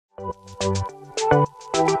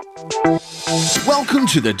Welcome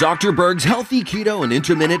to the Dr. Berg's Healthy Keto and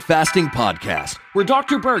Intermittent Fasting Podcast, where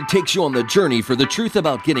Dr. Berg takes you on the journey for the truth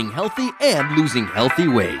about getting healthy and losing healthy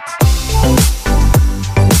weight.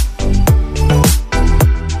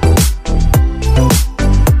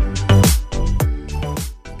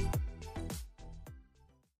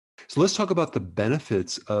 So let's talk about the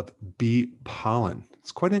benefits of bee pollen.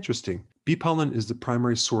 It's quite interesting. Bee pollen is the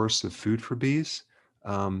primary source of food for bees,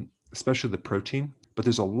 especially the protein. But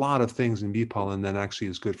there's a lot of things in bee pollen that actually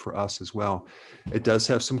is good for us as well. It does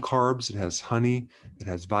have some carbs. It has honey. It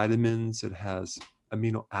has vitamins. It has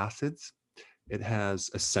amino acids. It has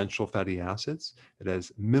essential fatty acids. It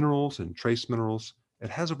has minerals and trace minerals. It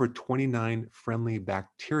has over 29 friendly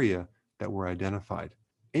bacteria that were identified.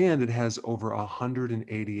 And it has over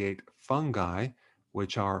 188 fungi,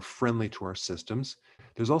 which are friendly to our systems.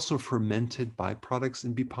 There's also fermented byproducts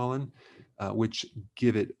in bee pollen, which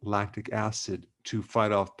give it lactic acid to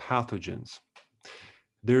fight off pathogens.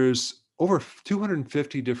 There's over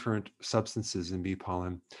 250 different substances in bee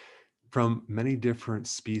pollen from many different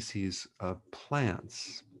species of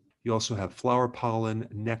plants. You also have flower pollen,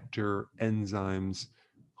 nectar, enzymes,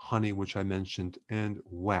 honey, which I mentioned, and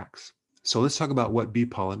wax. So let's talk about what bee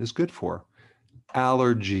pollen is good for.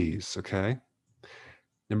 Allergies, okay?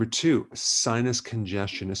 Number 2, sinus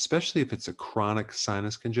congestion, especially if it's a chronic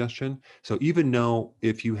sinus congestion. So even though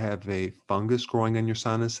if you have a fungus growing on your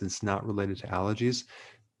sinus, it's not related to allergies,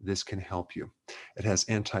 this can help you. It has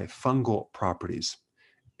antifungal properties.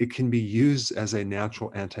 It can be used as a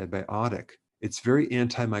natural antibiotic. It's very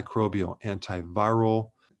antimicrobial,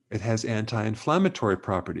 antiviral. It has anti-inflammatory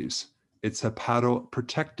properties. It's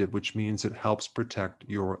hepatoprotective, which means it helps protect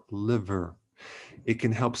your liver. It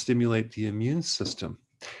can help stimulate the immune system.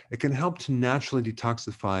 It can help to naturally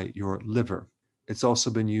detoxify your liver. It's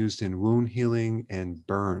also been used in wound healing and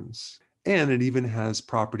burns. And it even has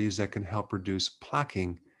properties that can help reduce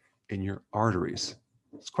plaquing in your arteries.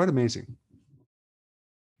 It's quite amazing.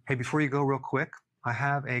 Hey, before you go real quick, I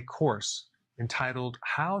have a course entitled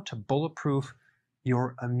How to Bulletproof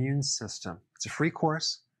Your Immune System. It's a free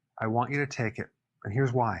course. I want you to take it. And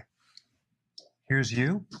here's why. Here's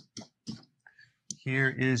you.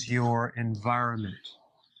 Here is your environment.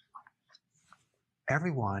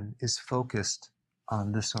 Everyone is focused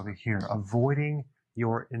on this over here, avoiding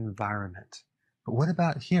your environment. But what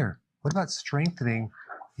about here? What about strengthening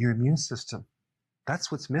your immune system? That's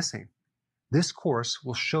what's missing. This course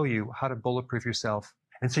will show you how to bulletproof yourself,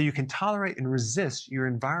 and so you can tolerate and resist your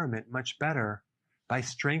environment much better by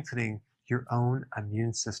strengthening your own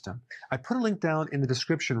immune system. I put a link down in the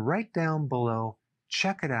description right down below.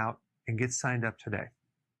 Check it out and get signed up today.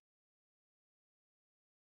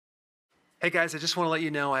 Hey guys, I just want to let you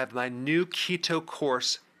know I have my new keto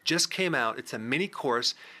course just came out. It's a mini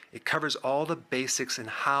course. It covers all the basics and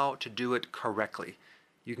how to do it correctly.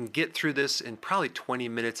 You can get through this in probably 20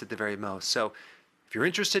 minutes at the very most. So if you're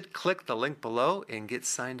interested, click the link below and get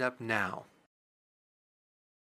signed up now.